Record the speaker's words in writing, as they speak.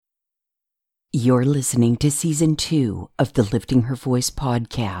You're listening to Season 2 of the Lifting Her Voice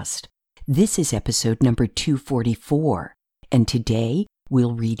podcast. This is episode number 244, and today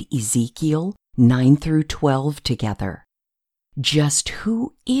we'll read Ezekiel 9 through 12 together. Just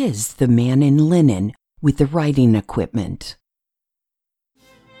who is the man in linen with the writing equipment?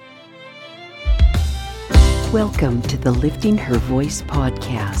 Welcome to the Lifting Her Voice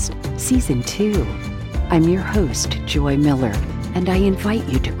podcast, Season 2. I'm your host, Joy Miller, and I invite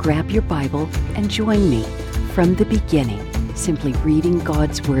you to grab your Bible and join me from the beginning, simply reading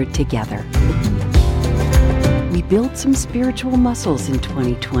God's Word together. We built some spiritual muscles in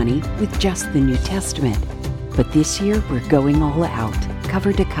 2020 with just the New Testament, but this year we're going all out,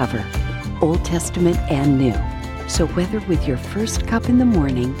 cover to cover, Old Testament and New. So whether with your first cup in the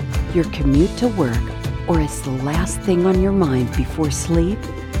morning, your commute to work, or as the last thing on your mind before sleep,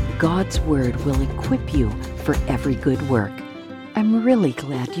 God's Word will equip you for every good work. I'm really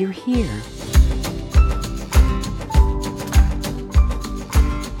glad you're here.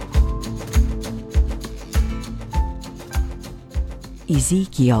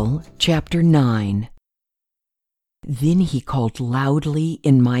 Ezekiel chapter 9. Then he called loudly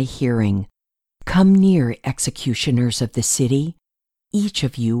in my hearing, "Come near, executioners of the city, each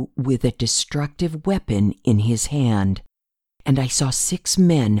of you with a destructive weapon in his hand." And I saw 6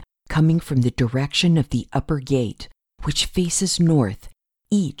 men coming from the direction of the upper gate, which faces north,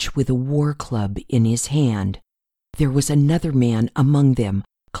 each with a war club in his hand. There was another man among them,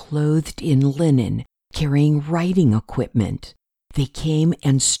 clothed in linen, carrying writing equipment. They came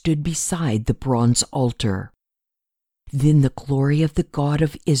and stood beside the bronze altar. Then the glory of the God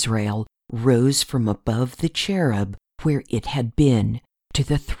of Israel rose from above the cherub where it had been, to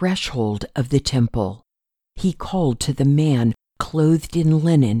the threshold of the temple. He called to the man clothed in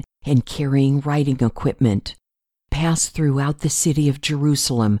linen and carrying writing equipment, "Pass throughout the city of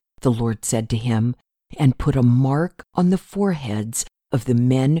Jerusalem," the Lord said to him, "and put a mark on the foreheads of the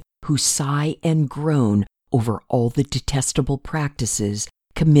men who sigh and groan over all the detestable practices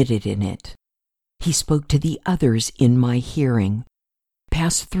committed in it." He spoke to the others in my hearing,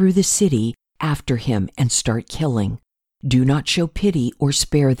 "Pass through the city after him and start killing. Do not show pity or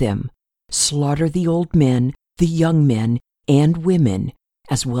spare them. Slaughter the old men, the young men, and women,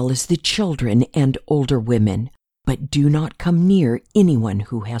 as well as the children and older women. But do not come near anyone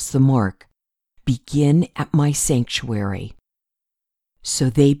who has the mark. Begin at my sanctuary."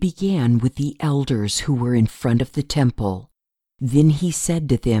 So they began with the elders who were in front of the temple. Then he said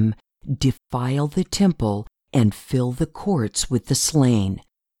to them, "Defile the temple and fill the courts with the slain.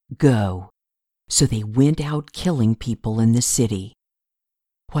 Go." So they went out killing people in the city.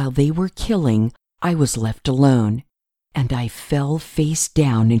 While they were killing, I was left alone, and I fell face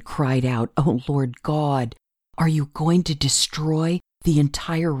down and cried out, "O Lord God, are you going to destroy the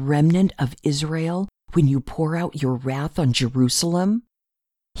entire remnant of Israel when you pour out your wrath on Jerusalem?"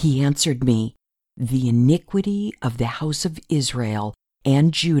 He answered me, "The iniquity of the house of Israel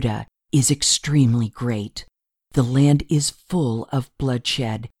and Judah is extremely great. The land is full of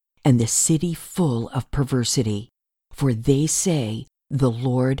bloodshed, and the city full of perversity. For they say, 'The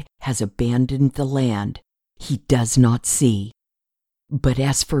Lord has abandoned the land. He does not see.' But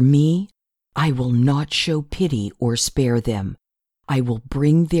as for me, I will not show pity or spare them. I will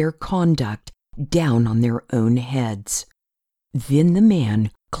bring their conduct down on their own heads." Then the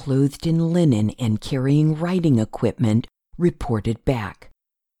man, clothed in linen and carrying writing equipment, reported back,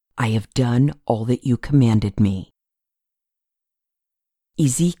 "I have done all that you commanded me."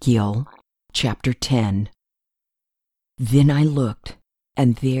 Ezekiel chapter 10. Then I looked,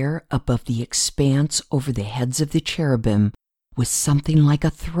 and there above the expanse over the heads of the cherubim was something like a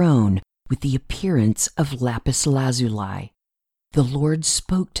throne with the appearance of lapis lazuli. The Lord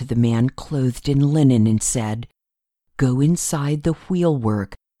spoke to the man clothed in linen and said, "Go inside the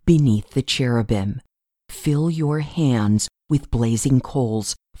wheelwork beneath the cherubim. Fill your hands with blazing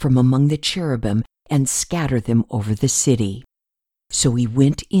coals from among the cherubim and scatter them over the city." So he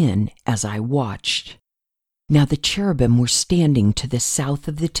went in as I watched. Now the cherubim were standing to the south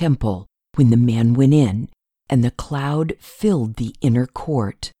of the temple when the man went in, and the cloud filled the inner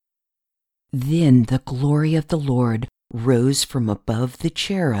court. Then the glory of the Lord rose from above the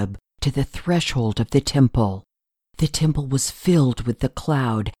cherub to the threshold of the temple. The temple was filled with the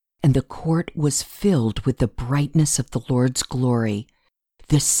cloud, and the court was filled with the brightness of the Lord's glory.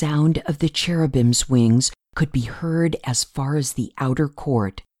 The sound of the cherubim's wings could be heard as far as the outer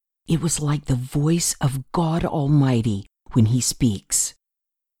court. It was like the voice of God Almighty when he speaks.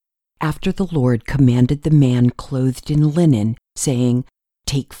 After the Lord commanded the man clothed in linen, saying,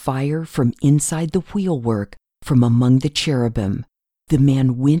 "Take fire from inside the wheelwork, from among the cherubim," the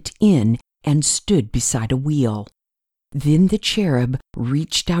man went in and stood beside a wheel. Then the cherub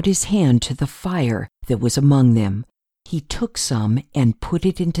reached out his hand to the fire that was among them. He took some and put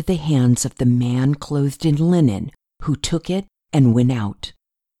it into the hands of the man clothed in linen, who took it and went out.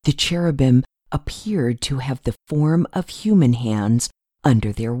 The cherubim appeared to have the form of human hands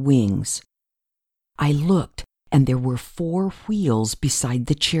under their wings. I looked, and there were 4 wheels beside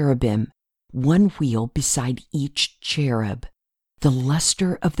the cherubim, 1 wheel beside each cherub. The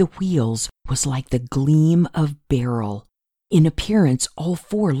luster of the wheels was like the gleam of beryl. In appearance, all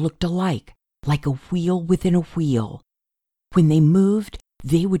 4 looked alike, like a wheel within a wheel. When they moved,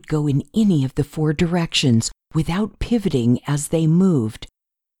 they would go in any of the 4 directions without pivoting as they moved.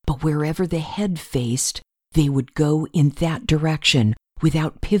 But wherever the head faced, they would go in that direction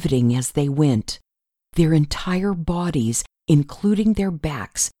without pivoting as they went. Their entire bodies, including their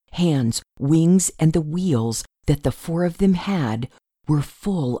backs, hands, wings, and the wheels that the 4 of them had, were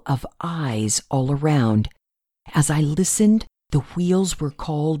full of eyes all around. As I listened, the wheels were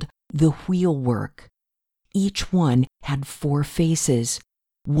called the wheelwork. Each one had 4 faces.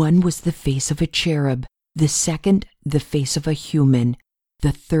 One was the face of a cherub, the second the face of a human,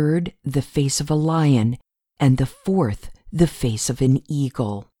 the third the face of a lion, and the 4th the face of an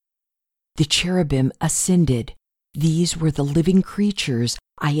eagle. The cherubim ascended. These were the living creatures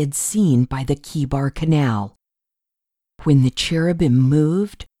I had seen by the Kibar Canal. When the cherubim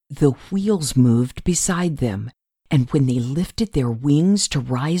moved, the wheels moved beside them, and when they lifted their wings to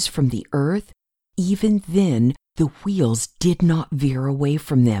rise from the earth, even then the wheels did not veer away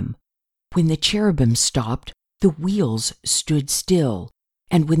from them. When the cherubim stopped, the wheels stood still,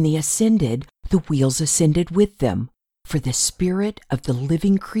 and when they ascended, the wheels ascended with them, for the spirit of the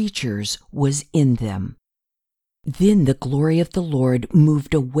living creatures was in them. Then the glory of the Lord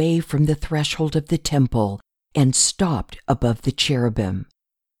moved away from the threshold of the temple and stopped above the cherubim.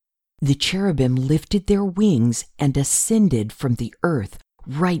 The cherubim lifted their wings and ascended from the earth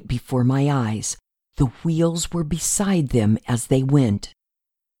right before my eyes. The wheels were beside them as they went.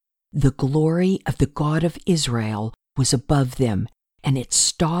 The glory of the God of Israel was above them, and it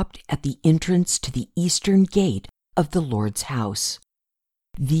stopped at the entrance to the eastern gate of the Lord's house.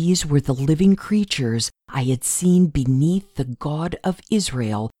 These were the living creatures I had seen beneath the God of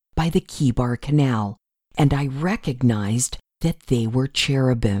Israel by the Kibar Canal, and I recognized that they were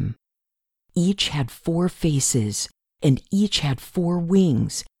cherubim. Each had 4 faces, and each had 4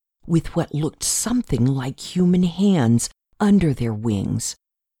 wings, with what looked something like human hands under their wings.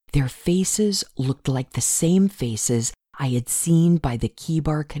 Their faces looked like the same faces I had seen by the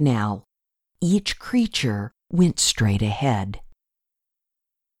Kibar Canal. Each creature went straight ahead.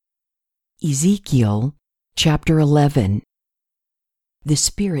 Ezekiel chapter 11. The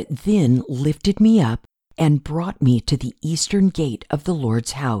Spirit then lifted me up and brought me to the eastern gate of the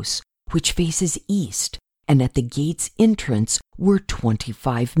Lord's house, which faces east, and at the gate's entrance were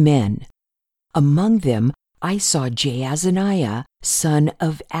 25 men. Among them I saw Jaazaniah, son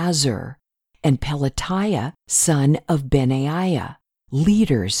of Azur, and Pelatiah, son of Benaiah,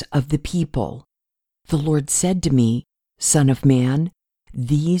 leaders of the people. The Lord said to me, "Son of man,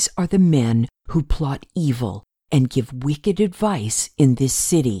 these are the men who plot evil and give wicked advice in this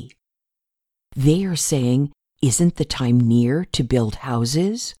city. They are saying, 'Isn't the time near to build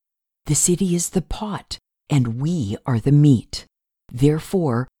houses?' The city is the pot, and we are the meat.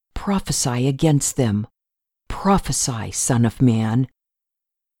 Therefore, prophesy against them. Prophesy, Son of man."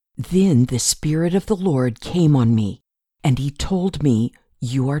 Then the Spirit of the Lord came on me, and he told me,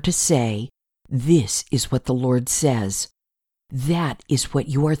 "You are to say, 'This is what the Lord says.' That is what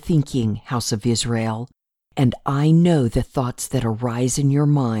you are thinking, house of Israel, and I know the thoughts that arise in your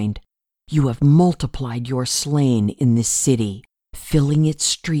mind. You have multiplied your slain in this city, filling its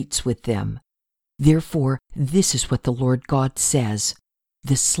streets with them. Therefore, this is what the Lord God says: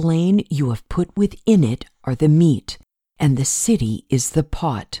 the slain you have put within it are the meat, and the city is the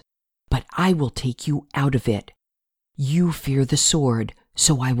pot. But I will take you out of it. You fear the sword,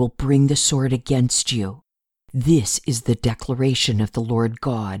 so I will bring the sword against you. This is the declaration of the Lord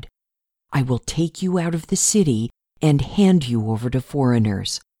God. I will take you out of the city and hand you over to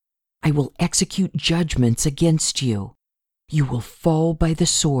foreigners. I will execute judgments against you. You will fall by the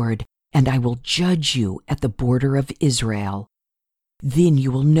sword, and I will judge you at the border of Israel. Then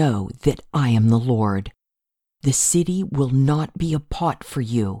you will know that I am the Lord. The city will not be a pot for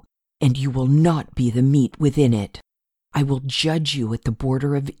you, and you will not be the meat within it. I will judge you at the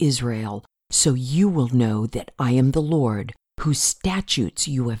border of Israel, so you will know that I am the Lord, whose statutes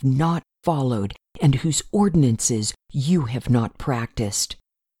you have not followed and whose ordinances you have not practiced.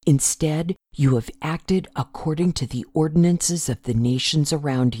 Instead, you have acted according to the ordinances of the nations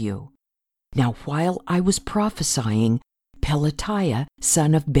around you. Now while I was prophesying, Pelatiah,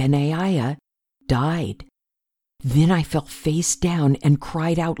 son of Benaiah, died. Then I fell face down and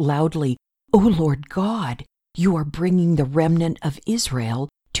cried out loudly, O Lord God, you are bringing the remnant of Israel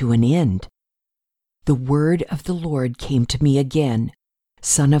to an end. The word of the Lord came to me again,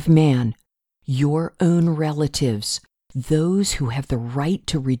 Son of man, your own relatives, those who have the right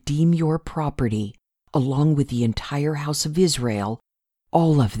to redeem your property, along with the entire house of Israel,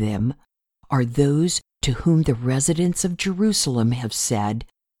 all of them, are those to whom the residents of Jerusalem have said,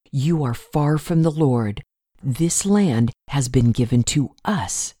 You are far from the Lord. This land has been given to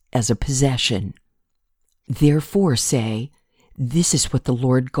us as a possession. Therefore say, This is what the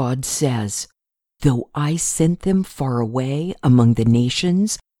Lord God says. Though I sent them far away among the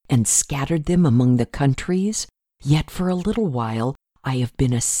nations and scattered them among the countries, yet for a little while I have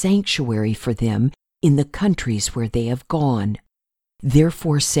been a sanctuary for them in the countries where they have gone.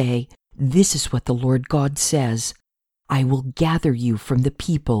 Therefore say, This is what the Lord God says. I will gather you from the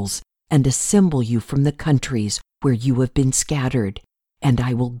peoples and assemble you from the countries where you have been scattered, and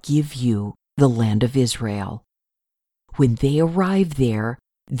I will give you the land of Israel. When they arrive there,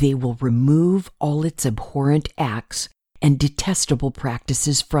 they will remove all its abhorrent acts and detestable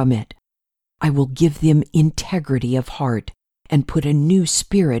practices from it. I will give them integrity of heart and put a new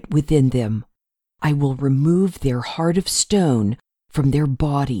spirit within them. I will remove their heart of stone from their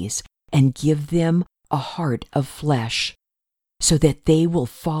bodies and give them a heart of flesh, so that they will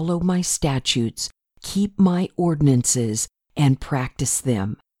follow my statutes, keep my ordinances, and practice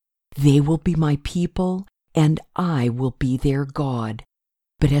them. They will be my people, and I will be their God.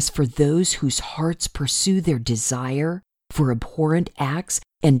 But as for those whose hearts pursue their desire for abhorrent acts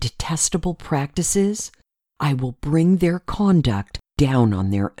and detestable practices, I will bring their conduct down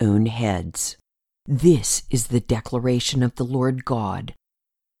on their own heads. This is the declaration of the Lord God.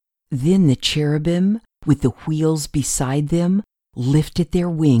 Then the cherubim, with the wheels beside them, lifted their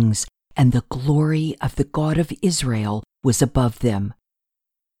wings, and the glory of the God of Israel was above them.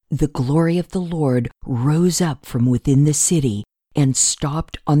 The glory of the Lord rose up from within the city and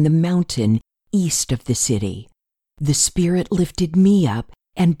stopped on the mountain east of the city. The Spirit lifted me up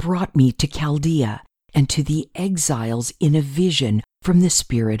and brought me to Chaldea and to the exiles in a vision from the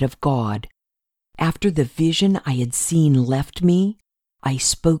Spirit of God. After the vision I had seen left me, I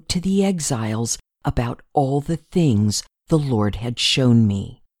spoke to the exiles about all the things the Lord had shown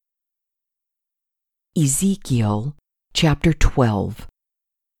me. Ezekiel chapter 12.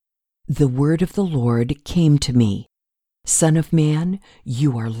 The word of the Lord came to me. Son of man,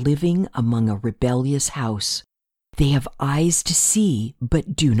 you are living among a rebellious house. They have eyes to see,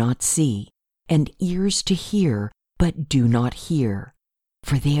 but do not see, and ears to hear, but do not hear,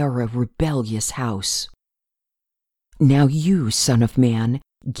 for they are a rebellious house. Now you, son of man,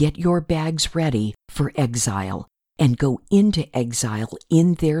 get your bags ready for exile, and go into exile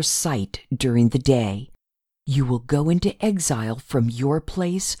in their sight during the day. You will go into exile from your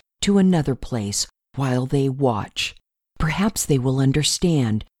place to another place while they watch. Perhaps they will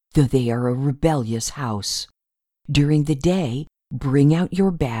understand, though they are a rebellious house. During the day, bring out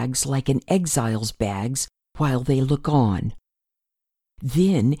your bags like an exile's bags while they look on.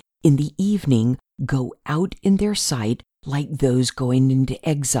 Then, in the evening, go out in their sight like those going into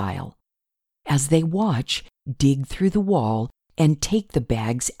exile. As they watch, dig through the wall and take the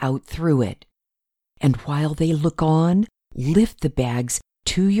bags out through it. And while they look on, lift the bags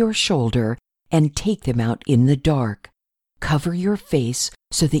to your shoulder and take them out in the dark. Cover your face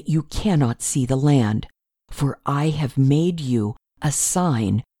so that you cannot see the land, for I have made you a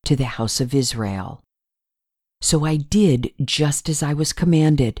sign to the house of Israel. So I did just as I was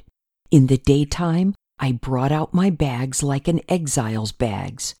commanded. In the daytime, I brought out my bags like an exile's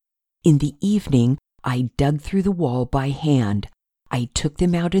bags. In the evening, I dug through the wall by hand. I took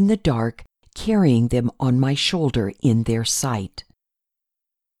them out in the dark, carrying them on my shoulder in their sight.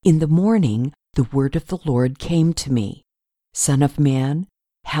 In the morning, the word of the Lord came to me. Son of man,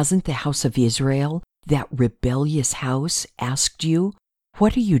 hasn't the house of Israel, that rebellious house, asked you,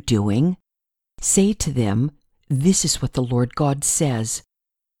 What are you doing? Say to them, This is what the Lord God says.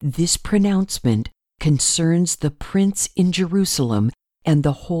 This pronouncement concerns the prince in Jerusalem and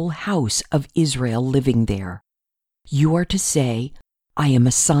the whole house of Israel living there. You are to say, I am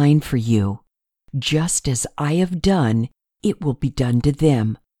a sign for you. Just as I have done, it will be done to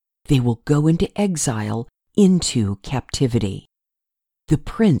them. They will go into exile, into captivity. The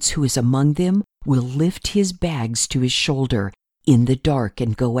prince who is among them will lift his bags to his shoulder in the dark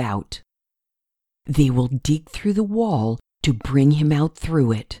and go out. They will dig through the wall to bring him out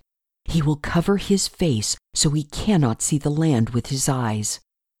through it. He will cover his face so he cannot see the land with his eyes.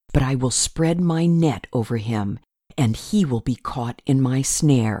 but I will spread my net over him, and he will be caught in my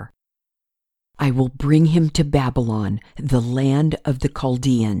snare. I will bring him to Babylon, the land of the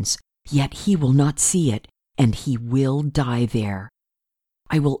Chaldeans, yet he will not see it, and he will die there.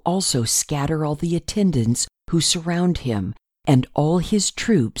 I will also scatter all the attendants who surround him, and all his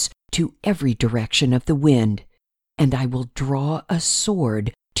troops to every direction of the wind, and I will draw a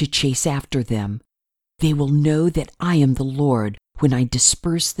sword to chase after them. They will know that I am the Lord when I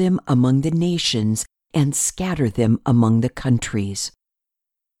disperse them among the nations and scatter them among the countries.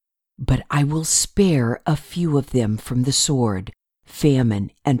 But I will spare a few of them from the sword,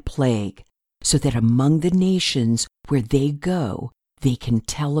 famine, and plague, so that among the nations where they go, they can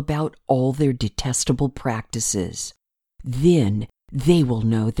tell about all their detestable practices. Then they will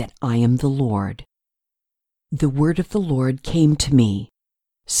know that I am the Lord. The word of the Lord came to me.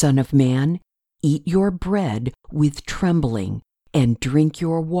 Son of man, eat your bread with trembling, and drink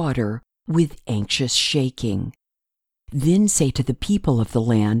your water with anxious shaking. Then say to the people of the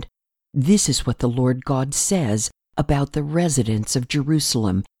land, this is what the Lord God says about the residents of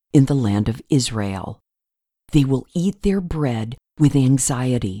Jerusalem in the land of Israel. They will eat their bread with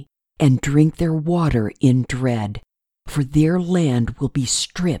anxiety and drink their water in dread, for their land will be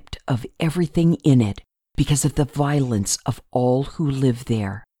stripped of everything in it because of the violence of all who live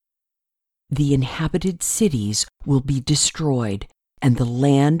there. The inhabited cities will be destroyed, and the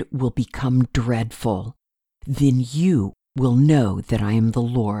land will become dreadful. Then you will know that I am the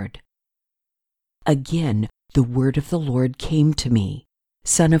Lord. Again, the word of the Lord came to me.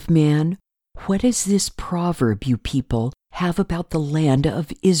 Son of man, what is this proverb you people have about the land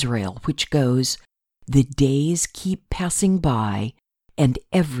of Israel, which goes, the days keep passing by, and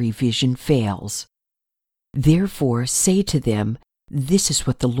every vision fails? Therefore say to them, this is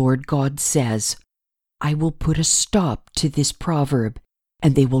what the Lord God says, I will put a stop to this proverb,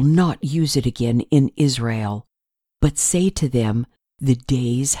 and they will not use it again in Israel. But say to them, the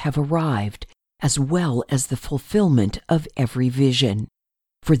days have arrived, as well as the fulfillment of every vision.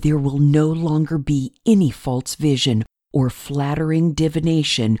 For there will no longer be any false vision or flattering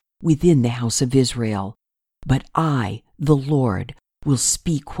divination within the house of Israel. But I, the Lord, will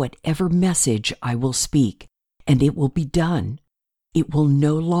speak whatever message I will speak, and it will be done. It will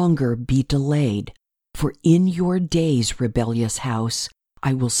no longer be delayed. For in your days, rebellious house,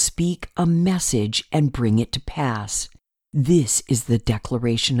 I will speak a message and bring it to pass. This is the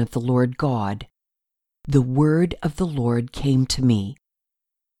declaration of the Lord God. The word of the Lord came to me.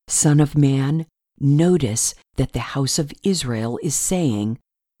 Son of man, notice that the house of Israel is saying,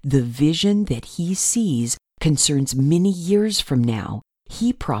 the vision that he sees concerns many years from now.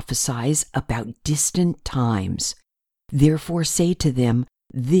 He prophesies about distant times. Therefore say to them,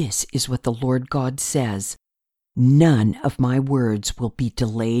 this is what the Lord God says. None of my words will be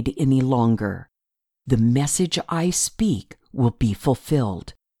delayed any longer. The message I speak will be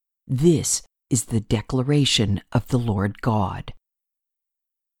fulfilled. This is the declaration of the Lord God.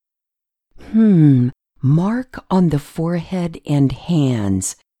 Mark on the forehead and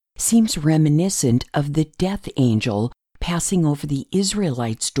hands seems reminiscent of the death angel passing over the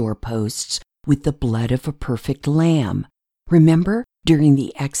Israelites' doorposts with the blood of a perfect lamb. Remember, during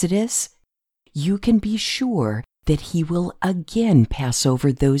the Exodus? You can be sure that he will again pass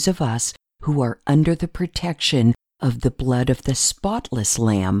over those of us who are under the protection of the blood of the spotless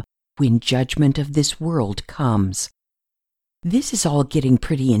lamb when judgment of this world comes. This is all getting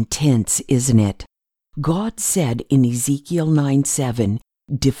pretty intense, isn't it? God said in Ezekiel 9:7,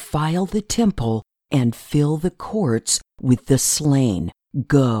 defile the temple and fill the courts with the slain.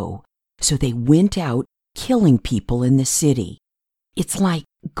 Go. So they went out, killing people in the city. It's like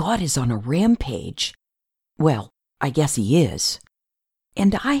God is on a rampage. Well, I guess he is.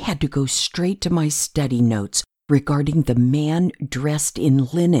 And I had to go straight to my study notes regarding the man dressed in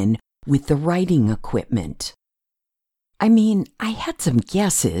linen with the writing equipment. I mean, I had some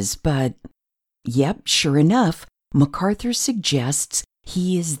guesses, but yep, sure enough, MacArthur suggests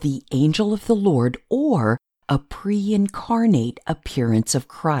he is the angel of the Lord or a pre-incarnate appearance of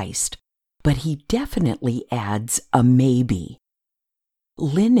Christ, but he definitely adds a maybe.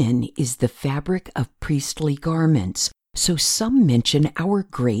 Linen is the fabric of priestly garments, so some mention our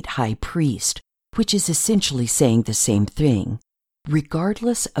great high priest, which is essentially saying the same thing.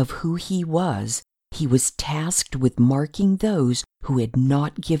 Regardless of who he was tasked with marking those who had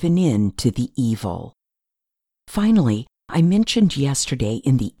not given in to the evil. Finally, I mentioned yesterday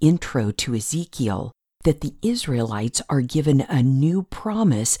in the intro to Ezekiel that the Israelites are given a new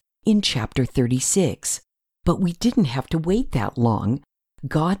promise in chapter 36, but we didn't have to wait that long.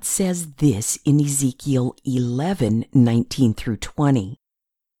 God says this in Ezekiel 11:19 through 20.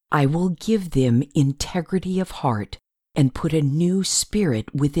 I will give them integrity of heart and put a new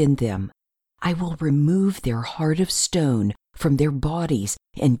spirit within them. I will remove their heart of stone from their bodies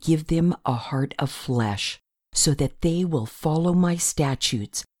and give them a heart of flesh, so that they will follow my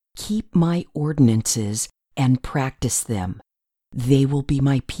statutes, keep my ordinances, and practice them. They will be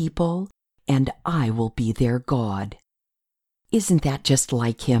my people, and I will be their God. Isn't that just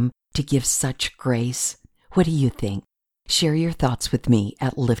like him to give such grace? What do you think? Share your thoughts with me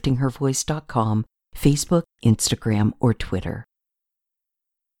at liftinghervoice.com, Facebook, Instagram, or Twitter.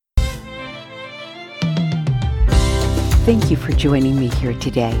 Thank you for joining me here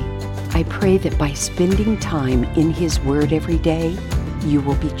today. I pray that by spending time in His Word every day, you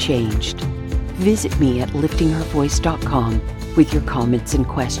will be changed. Visit me at liftinghervoice.com with your comments and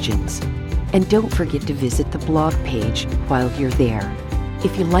questions. And don't forget to visit the blog page while you're there.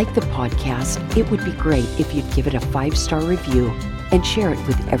 If you like the podcast, it would be great if you'd give it a 5-star review and share it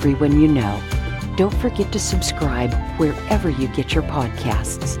with everyone you know. Don't forget to subscribe wherever you get your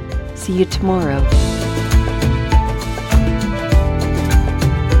podcasts. See you tomorrow.